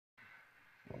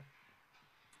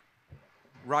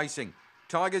racing.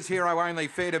 Tigers Hero only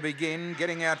fair to begin.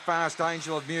 Getting out fast,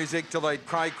 Angel of Music to lead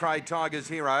Cray Tigers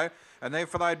Hero. And they're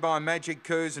followed by Magic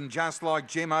Coos and Just Like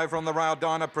Jim over on the rail,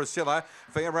 Dinah Priscilla.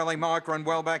 Fair Rally Micah and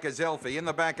well back as Elfie. In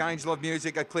the back, Angel of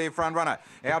Music, a clear front runner.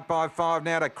 Out by 5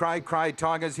 now to Cray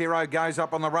Tigers Hero goes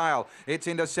up on the rail. It's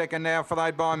into second now,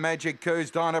 followed by Magic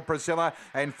Coos, Dinah Priscilla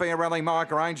and Fair Rally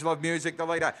Micah. Angel of Music, the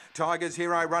leader. Tigers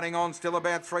Hero running on, still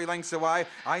about 3 lengths away.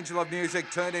 Angel of Music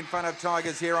turned in front of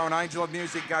Tigers Hero and Angel of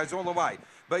Music goes all the way.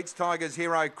 Beats Tigers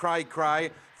Hero,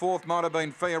 Cray. Fourth might have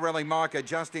been Fair Rally Micah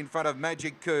just in front of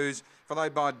Magic Coos,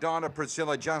 followed by Dinah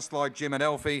Priscilla, Just Like Jim and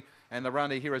Elfie. And the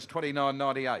runner here is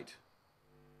 29.98.